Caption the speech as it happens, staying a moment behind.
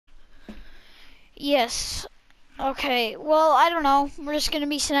Yes. Okay, well, I don't know. We're just gonna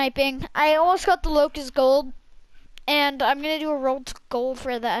be sniping. I almost got the Locust Gold, and I'm gonna do a Road to Gold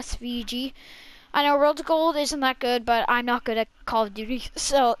for the SVG. I know Road to Gold isn't that good, but I'm not good at Call of Duty,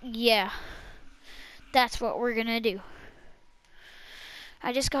 so yeah. That's what we're gonna do.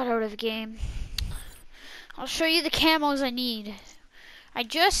 I just got out of the game. I'll show you the camos I need. I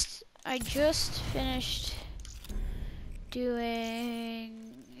just finished doing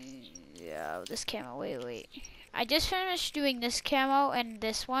this camo. Wait. I just finished doing this camo and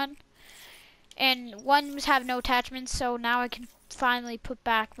this one. And ones have no attachments, so now I can finally put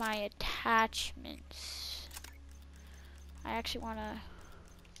back my attachments. I actually wanna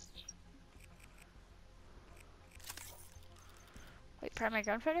wait, primary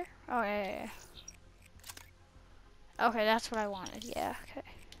gunfighter? Oh yeah. Okay, that's what I wanted. Yeah, okay.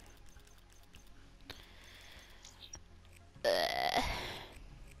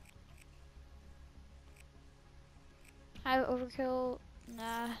 I have overkill.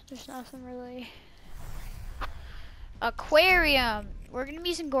 Nah, there's nothing really. Aquarium. We're gonna be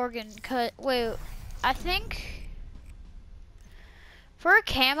using Gorgon. Wait, I think for a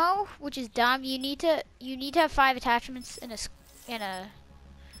camo, which is dumb, you need to have 5 attachments in a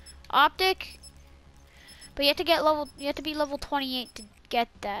optic. But you have to be level 28 to get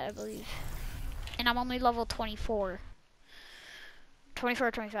that, I believe. And I'm only level 24. 24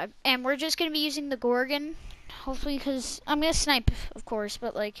 or 25. And we're just gonna be using the Gorgon. Hopefully, because I'm gonna snipe, of course,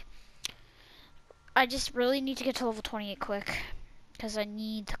 but like, I just really need to get to level 28 quick. Because I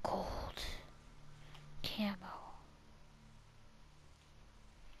need the gold camo.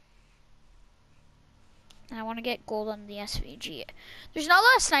 And I want to get gold on the SVG. There's not a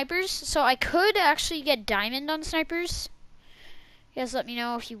lot of snipers, so I could actually get diamond on snipers. You guys let me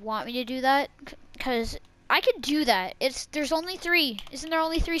know if you want me to do that, because I could do that. There's only 3. Isn't there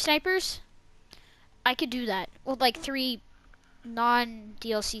only 3 snipers? I could do that with like 3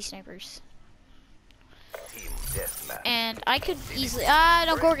 non-DLC snipers. And I could easily,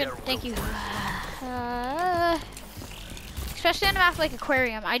 no, Gorgon, thank you. Especially on a map like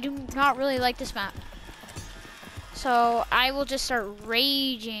Aquarium, I do not really like this map. So I will just start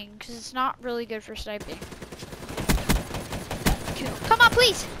raging, because it's not really good for sniping. Come on,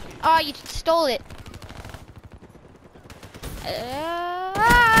 please! Oh, you stole it.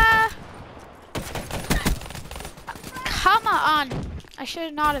 Come on! I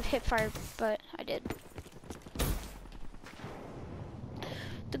should not have hit fire, but I did.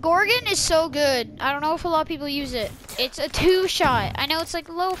 The Gorgon is so good. I don't know if a lot of people use it. It's a 2-shot. I know it's like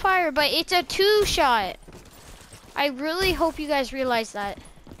low fire, but it's a 2-shot. I really hope you guys realize that.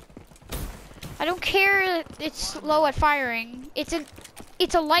 I don't care it's low at firing. It's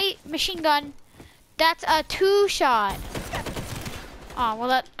a light machine gun. That's a 2-shot. Oh,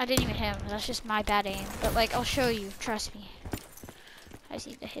 well I didn't even hit him. That's just my bad aim. But like, I'll show you, trust me. I just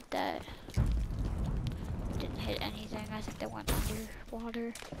need to hit that. Didn't hit anything. I think that went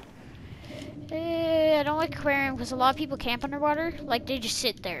underwater. I don't like Aquarium because a lot of people camp underwater. Like, they just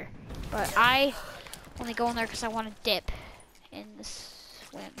sit there. But I only go in there because I want to dip in the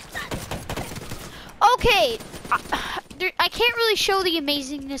swim. Okay, I can't really show the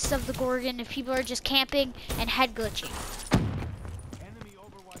amazingness of the Gorgon if people are just camping and head glitching. Enemy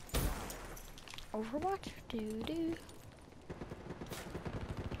Overwatch. Overwatch? Doo-doo.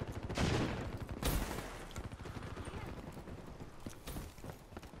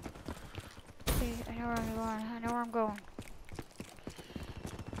 Okay, I know where I'm going. I know where I'm going.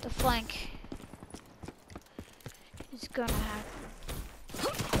 The flank is gonna happen.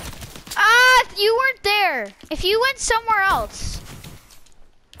 Ah! You weren't there! If you went somewhere else,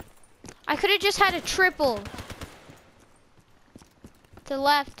 I could have just had a triple. To the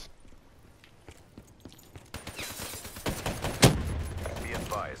left. Be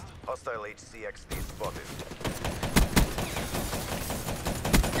advised, hostile HCXD spotted.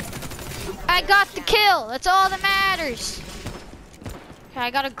 I got the kill. That's all that matters. Okay,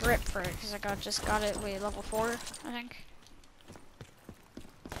 I got a grip for it because I just got it. Wait, level 4, I think.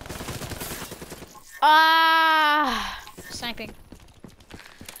 Sniping.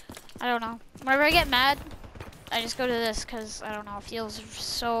 I don't know. Whenever I get mad, I just go to this because I don't know. It feels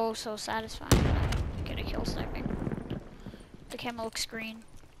so satisfying when I get a kill sniping. The camo looks green.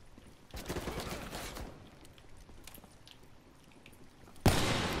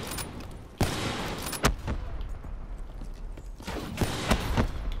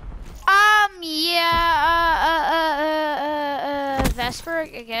 Vesper,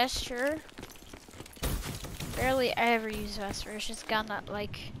 I guess, sure. Barely ever use Vesper. It's just a gun that,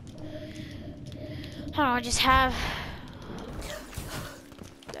 like, I don't know, I just have.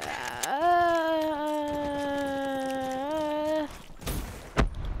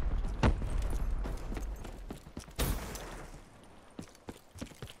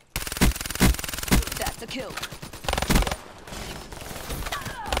 kill.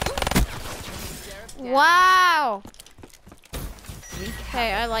 Wow.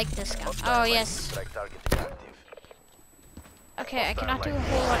 Okay, I like this gun. Oh yes. Strike target active. Okay, I cannot do a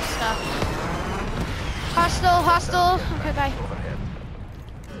whole lot of stuff. Hostile, hostile. Okay, bye. Overhead.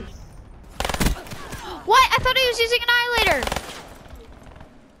 What? I thought he was using Annihilator.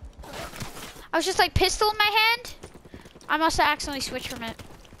 I was just like pistol in my hand. I must have accidentally switched from it.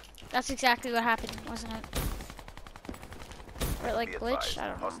 That's exactly what happened, wasn't it? Or it like Be glitched? advised, I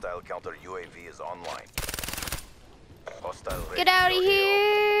don't know. hostile counter UAV is online. Hostile Get out of radio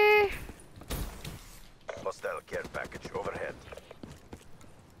here! Hostile care package overhead.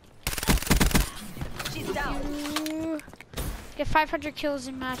 She's down. Ooh. Get 500 kills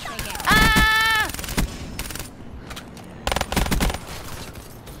in matchmaking. Ah!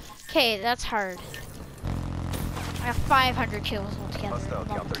 Okay, that's hard. I got 500 kills altogether. Hostile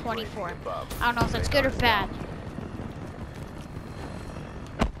Level counter 24. UAV above. I don't know if that's good or bad.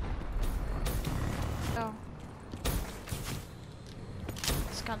 Oh.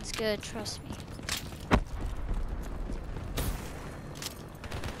 This gun's good, trust me.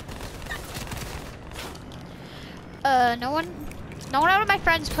 No one out of my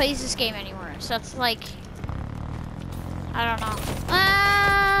friends plays this game anymore, so it's like, I don't know.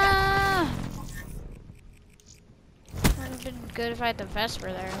 Ah! Would have been good if I had the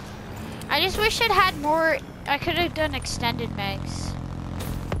Vesper there. I just wish it had more. I could have done extended mags,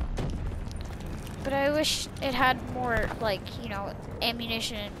 but I wish it had more, like, you know,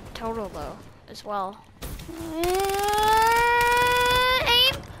 ammunition total though as well.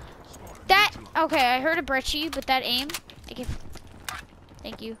 Aim. That okay. I heard a brecci, but that aim. I give.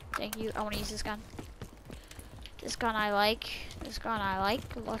 Thank you, thank you. I want to use this gun. This gun I like. This gun I like.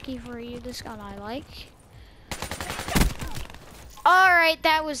 Lucky for you, this gun I like. Alright,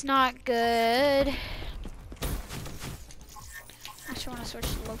 that was not good. I actually want to switch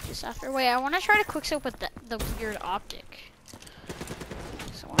to Locust after. Wait, I want to try to quickscope with the weird optic.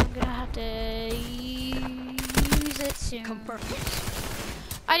 So I'm gonna have to use it soon.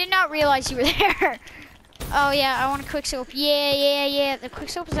 I did not realize you were there. Oh yeah, I want to quickscope. Yeah. The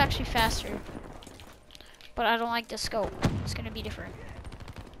quickscope is actually faster. But I don't like the scope. It's gonna be different.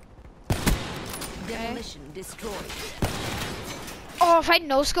 Okay. Demolition destroyed. Oh, if I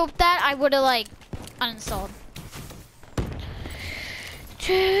no-scoped that, I would have like uninstalled.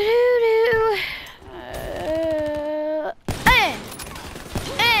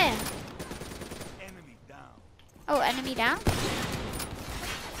 Enemy down. Oh, enemy down?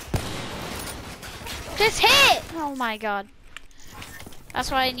 Just hit! Oh my god. That's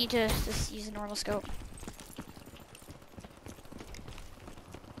why I need to just use a normal scope.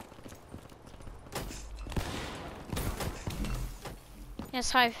 Yes,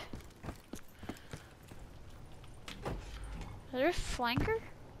 Hive. Is there a flanker?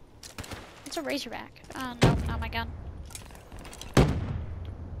 It's a Razorback. Oh, no, not my gun.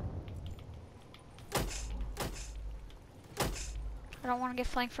 I don't want to get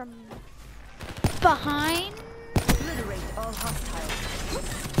flanked from behind. Obliterate all hostiles.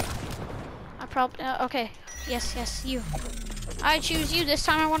 I probably, okay. Yes, you. I choose you. This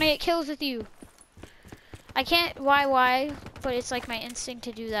time I want to get kills with you. I can't why, but it's like my instinct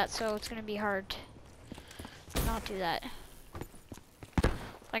to do that, so it's gonna be hard to not do that.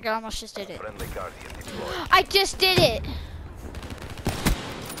 Like I almost just did it. Friendly Guardian deployed. I just did it!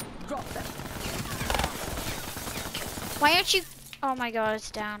 Drop them. Why aren't you? Oh my god,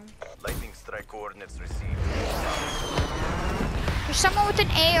 it's down. Lightning strike coordinates received. There's someone with an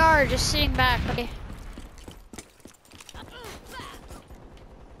AR just sitting back. Okay.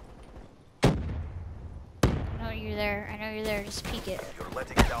 I know you're there. I know you're there. Just peek it. You're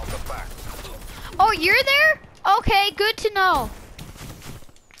letting down the back. Oh, you're there? Okay, good to know.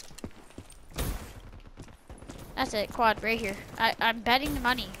 That's it. Quad right here. I'm betting the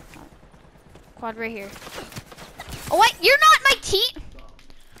money. Quad right here. Oh, what? You're not my team.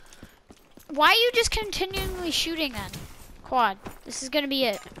 Why are you just continually shooting then? Quad. This is gonna be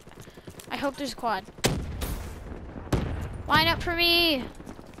it. I hope there's a quad. Line up for me.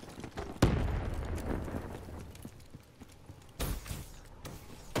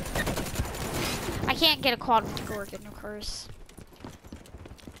 I can't get a quad with the Gorgon, of course.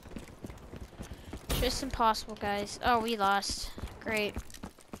 Just impossible, guys. Oh, we lost. Great.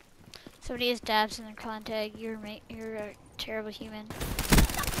 Somebody has dabs in their clan tag. You're a terrible human.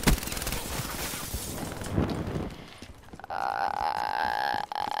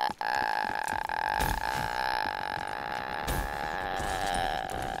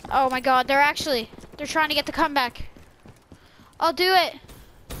 Oh my god, they're trying to get the comeback. I'll do it.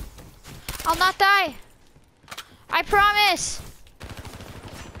 I'll not die. I promise.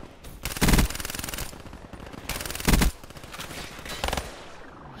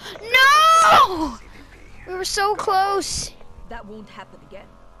 No! We were so close. That won't happen again.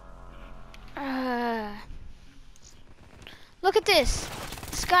 Look at this.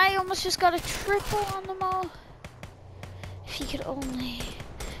 This guy almost just got a triple on them all. If he could only.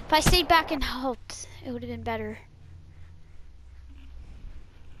 If I stayed back and helped, it would have been better.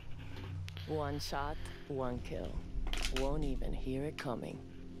 One shot, one kill. Won't even hear it coming.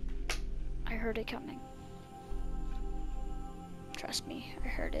 I heard it coming. Trust me, I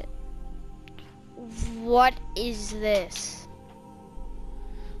heard it. What is this?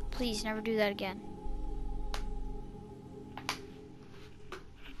 Please never do that again.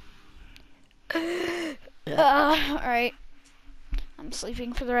 Alright. I'm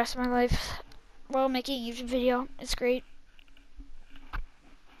sleeping for the rest of my life while making a YouTube video. It's great.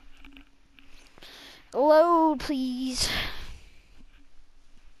 Load, please.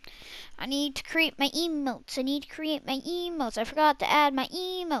 I need to create my emotes. I forgot to add my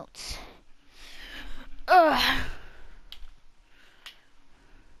emotes. Ugh.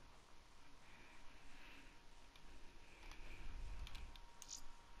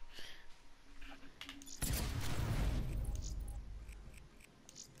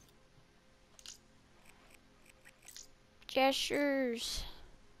 Gestures.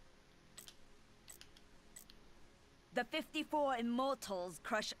 The 54 immortals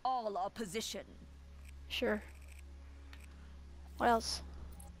crush all opposition. Sure. What else?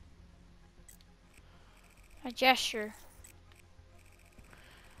 A gesture.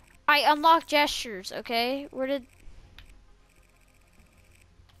 I unlocked gestures, okay? Where did...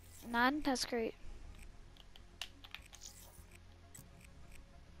 None? That's great.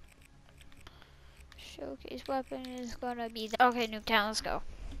 Showcase weapon is gonna be... Okay, Nuketown, let's go.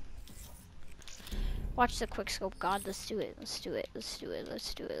 Watch the quick scope. God, let's do it. Let's do it. Let's do it.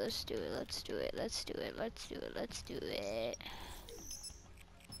 Let's do it. Let's do it. Let's do it. Let's do it. Let's do it. Let's do it.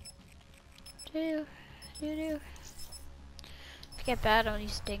 Do. If I get bad, I'll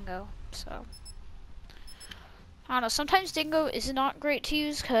use Dingo. So. I don't know. Sometimes Dingo is not great to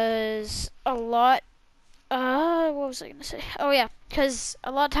use because a lot. What was I gonna say? Oh yeah, because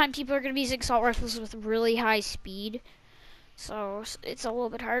a lot of time people are gonna be using assault rifles with really high speed. So it's a little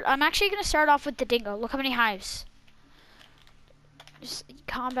bit hard. I'm actually gonna start off with the Dingo. Look how many hives. Just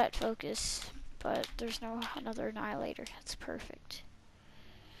combat focus, but there's no another annihilator. That's perfect.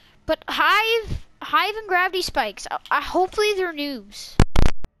 But hive and gravity spikes. I hopefully they're noobs. I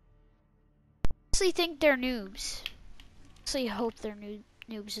honestly think they're noobs. I honestly hope they're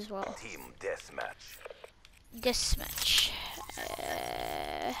noobs as well. Team deathmatch. Deathmatch.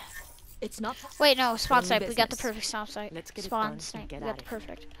 It's not. Wait, no, spawn Only snipe. We got the business. perfect spawn snipe. Let's get it Spawn done and snipe. get We got out the of here.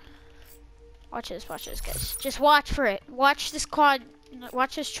 perfect. Watch this, guys. Just watch for it. Watch this quad.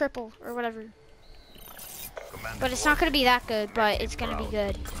 Watch this triple or whatever. But it's not gonna be that good. But it's gonna be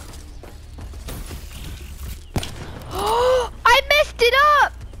good. Oh! I messed it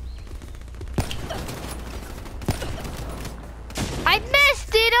up. I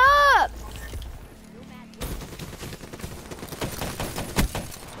messed it up.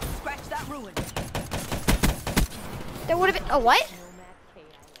 Scratch that ruin. That would have been. Oh, what?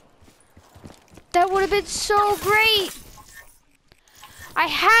 That would have been so great. I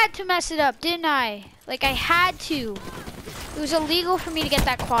had to mess it up, didn't I? Like, I had to. It was illegal for me to get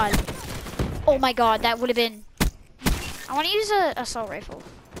that quad. Oh my god, that would have been... I want to use a assault rifle.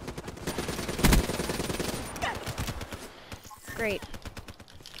 Great.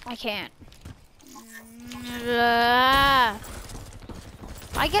 I can't.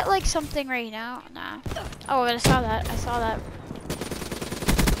 I get like something right now. Nah. Oh, I saw that.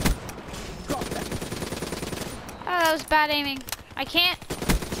 Oh, that was bad aiming. I can't.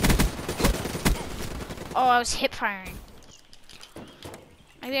 Oh, I was hip firing.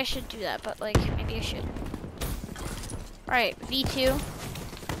 Maybe I should do that, but like, maybe I should. Right, V2.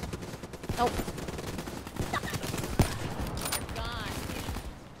 Nope.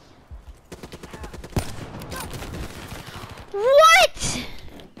 What?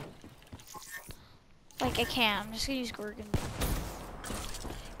 Like, I can't. I'm just gonna use Gorgon.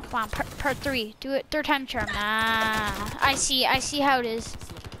 Come on, part 3. Do it. Third time charm. Nah. I see how it is.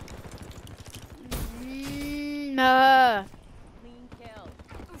 Nah.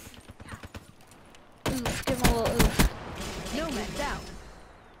 Oof. Give him a little oof. Snowman down.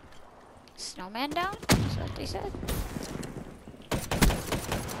 Snowman down? Is that what they said?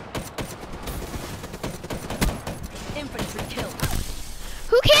 Infantry killed.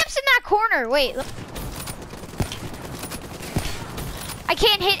 Who camps in that corner? Wait. I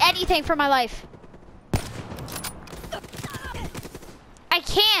can't hit anything for my life.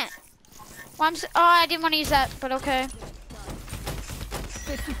 Well, oh, I didn't want to use that, but okay.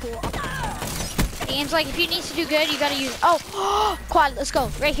 54. Game's like, if you need to do good, you gotta use. Oh, quad. Let's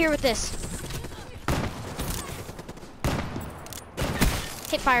go. Right here with this.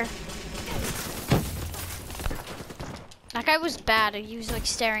 Hit fire. That guy was bad. He was like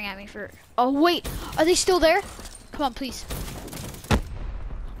staring at me for. Oh wait, are they still there? Come on, please.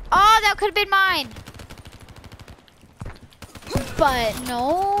 Oh, that could have been mine. But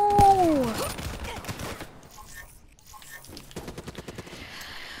no.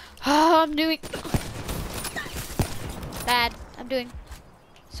 Oh, I'm doing bad. I'm doing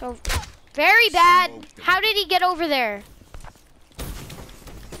so very bad. How did he get over there?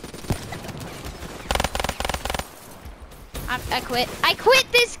 I quit. I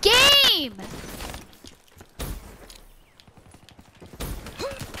quit this game!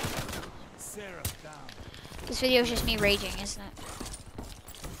 Sarah down. This video is just me raging, isn't it?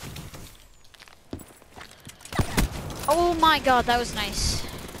 Oh my god, that was nice.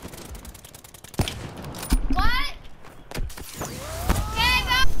 What? Game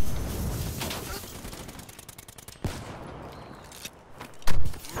up!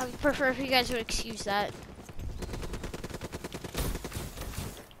 I would prefer if you guys would excuse that.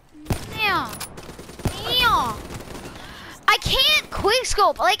 Yeah. I can't quick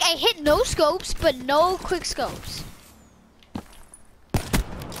scope. Like I hit no scopes, but no quick scopes.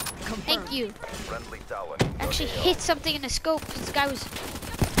 Thank you. Friendly Talon. Actually hit something in the scope. This guy was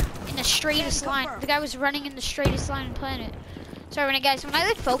in the straightest line. The guy was running in the straightest line on the planet. Sorry, guys, when I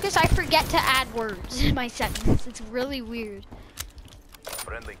like focus, I forget to add words in my sentence. It's really weird.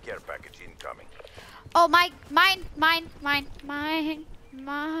 Friendly care package incoming. Oh, mine.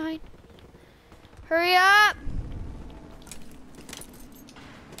 Hurry up!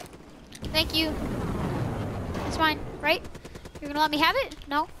 Thank you. It's mine, right? You're gonna let me have it?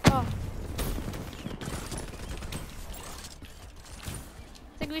 No? Oh.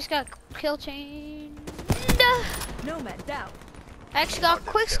 I think we just got kill chain. Nomad down. I actually got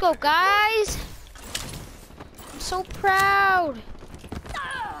quick scope, guys. I'm so proud.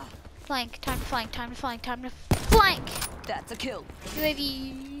 Flank, time to flank, time to flank, time to flank. That's a kill.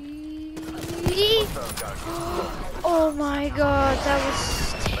 UAV. Oh my god, that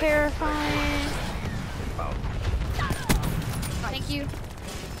was terrifying. Thank you.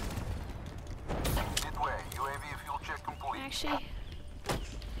 Actually.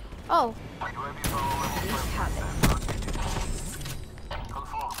 Oh.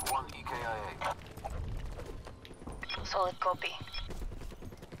 Solid copy.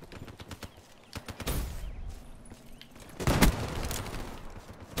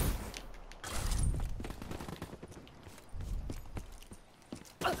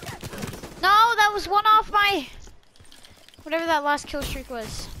 No, that was one off my whatever that last kill streak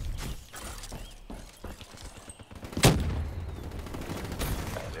was.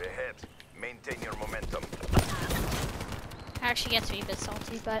 They're ahead. Maintain your momentum. Actually gets me a bit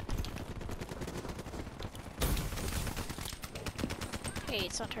salty, but hey,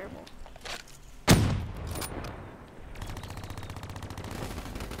 it's not terrible.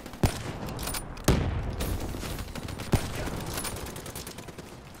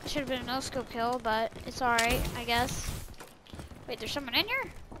 Should have been a no-scope kill, but it's alright, I guess. Wait, there's someone in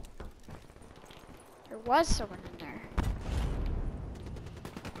here? There was someone in there.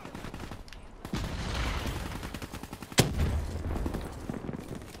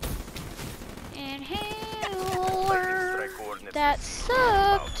 Inhaler. That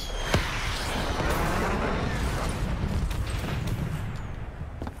sucked.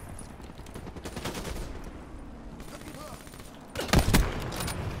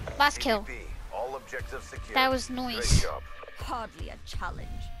 Last kill. All objectives secure. That was noise. Hardly a challenge.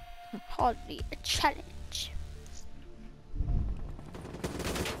 Hardly a challenge.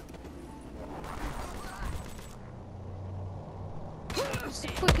 It's the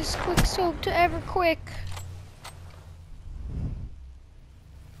quickest quick soap to ever quick.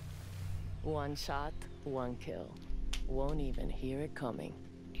 One shot, one kill. Won't even hear it coming.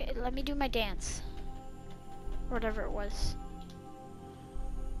 Okay, let me do my dance. Whatever it was.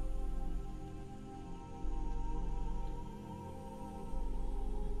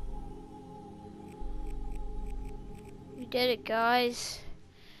 We did it, guys.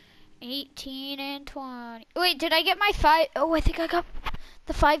 18 and 20. Wait, did I get my 5? Oh, I think I got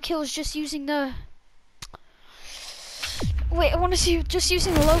the 5 kills just using the... Wait, I want to see, just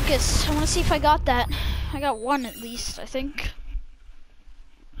using the locust. I want to see if I got that. I got 1 at least, I think.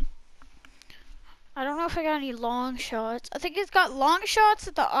 I don't know if I got any long shots. I think it's got long shots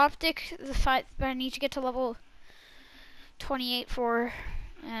at the optic, the 5, but I need to get to level 28 for,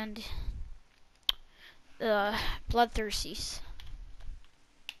 and bloodthirsties.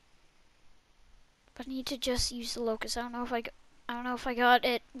 But I need to just use the locust. I don't know if I got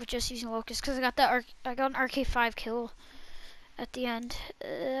it with just using the locust because I got I got an RK5 kill at the end.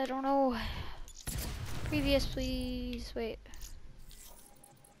 I don't know. Previous, please. Wait.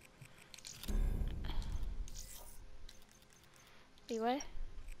 What?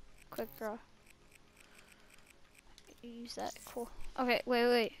 Quick draw. Use that. Cool. Okay.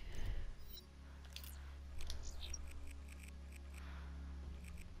 Wait.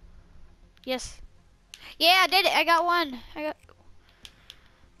 Yes. Yeah, I did it. I got one. I got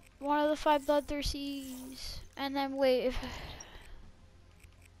one of the 5 bloodthirsties. And then wait.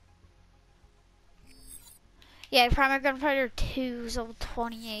 Yeah, Primary Gunfighter 2 is level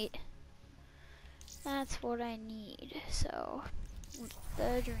 28. That's what I need. So,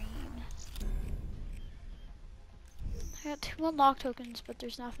 the dream. I got 2 unlock tokens, but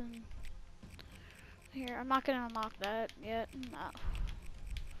there's nothing here. I'm not gonna unlock that yet. No.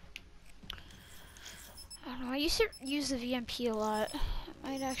 I don't know. I used to use the VMP a lot.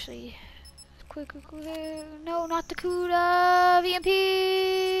 I might actually. Quick. No, not the CUDA. VMP.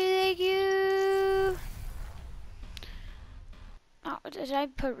 Thank you. Oh, did I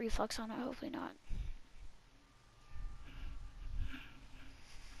put reflex on it? Hopefully not.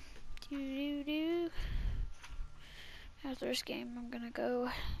 After this game, I'm gonna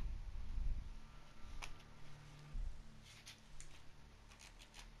go.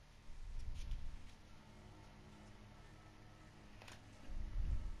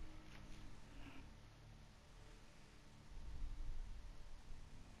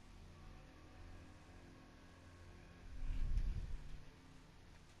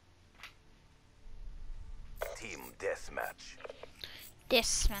 Team deathmatch.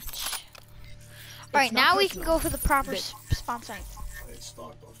 Deathmatch. Alright, now we can go for the proper spawn site. Let's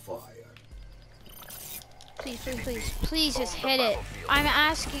start the fire. Please just hit it. I'm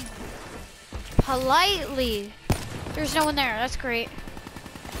asking politely. There's no one there. That's great.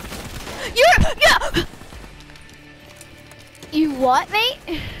 Yeah. You what, mate?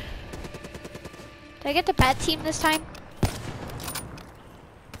 Did I get the bad team this time?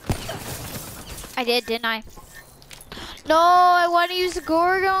 I did, didn't I? No, I want to use the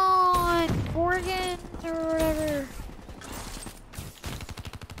Gorgon or whatever.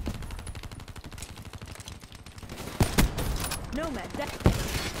 No man.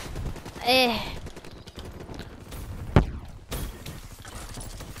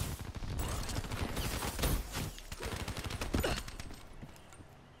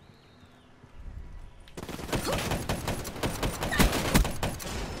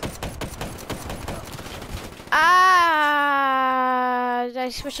 I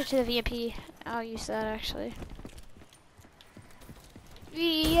switch it to the VMP. I'll use that actually.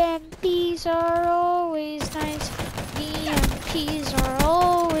 VMPs are always nice. VMPs are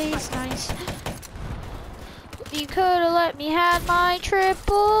always nice. You could have let me have my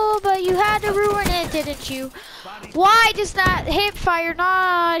triple, but you had to ruin it, didn't you? Why does that hip fire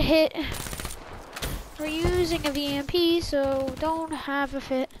not hit? We're using a VMP, so don't have a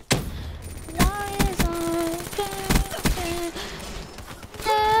fit. Why is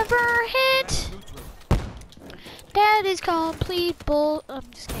never hit? That is complete bull. I'm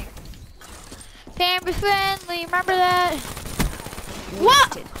just kidding. Family friendly, remember that?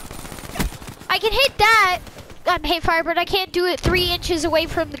 What? I can hit that. I'm hit fire, but I can't do it 3 inches away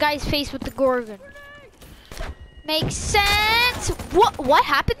from the guy's face with the Gorgon. Makes sense. What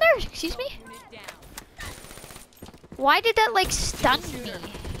happened there? Excuse me? Why did that like stun me?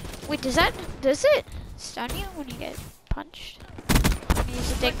 Wait, does it stun you when you get punched? I'm gonna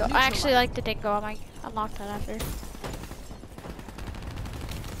use the dingo. I actually like the dingo. I might unlock that after.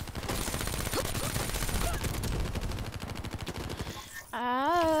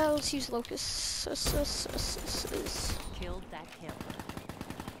 Let's use locust. Killed that camper.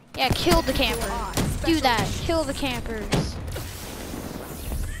 Yeah, kill the camper. Do that. Kill the campers.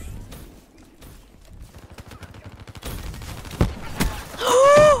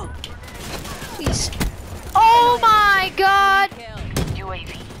 Please. Oh my god!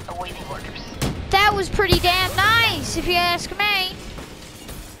 UAV awaiting orders. That was pretty damn nice, if you ask me.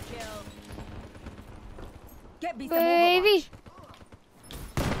 Get me some Baby.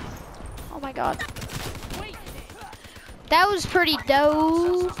 Oh my god. That was pretty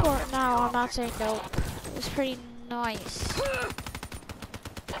dope. Or, no, I'm not saying dope. It was pretty nice.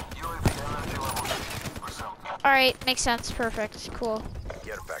 Alright, makes sense. Perfect. Cool.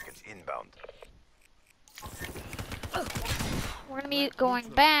 Care package inbound. We're gonna be going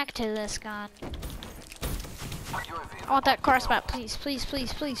back to this gun. I want that cross map. Please, please,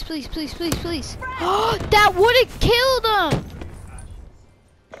 please, please, please, please, please, please. Oh, that would have killed him.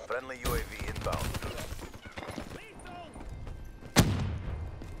 Friendly UAV inbound.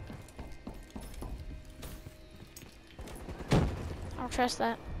 I don't trust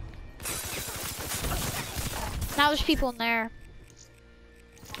that. Now there's people in there.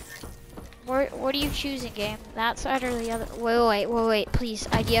 What are you choosing, game? That side or the other? Wait, please,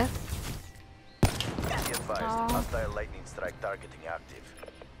 idea. Be advised, hostile lightning strike targeting active.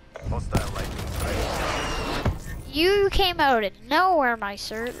 Hostile lightning strike. You came out of nowhere, my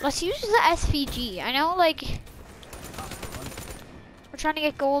sir. Let's use the SVG. I know, like, we're trying to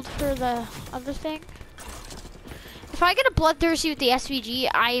get gold for the other thing. If I get a bloodthirsty with the SVG,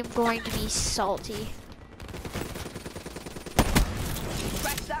 I am going to be salty.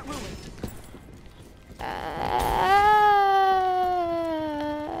 Scratch that ruin.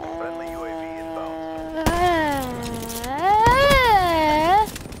 Friendly UAV inbound.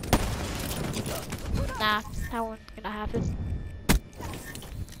 Nah, that wasn't gonna happen.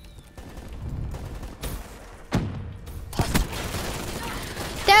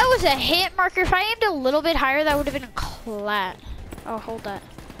 That was a hit marker. If I aimed a little bit higher, that would have been a clat. Oh, hold that.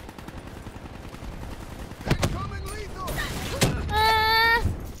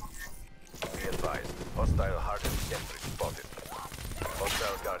 Be advised, hostile hardened sentry spotted.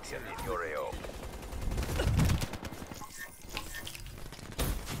 Hostile guardian in your AO.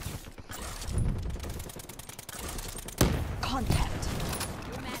 Contact.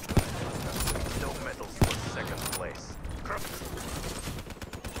 No medals for second place.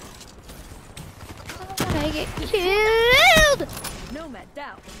 I get killed! Nomad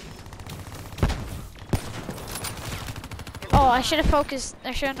down. Oh, I should have focused.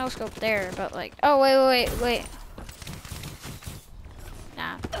 I should have no scoped there, but like, oh wait.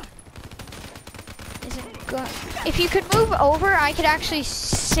 Nah. Isn't good. If you could move over, I could actually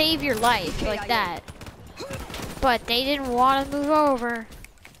save your life like that. But they didn't want to move over,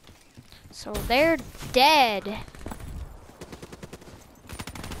 so they're dead.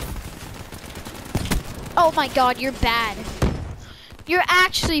 Oh my God, you're bad. You're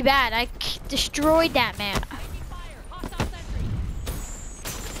actually bad. I destroyed that man.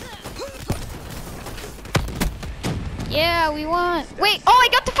 Yeah, we won. Wait, oh, I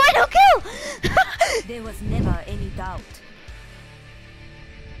got the final kill! There was never any doubt.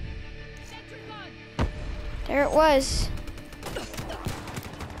 There it was.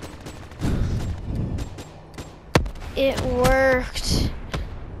 It worked.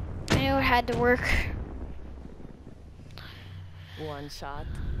 I knew it had to work. One shot,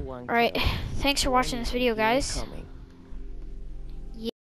 one Alright, kill. thanks for watching this video, guys. Coming.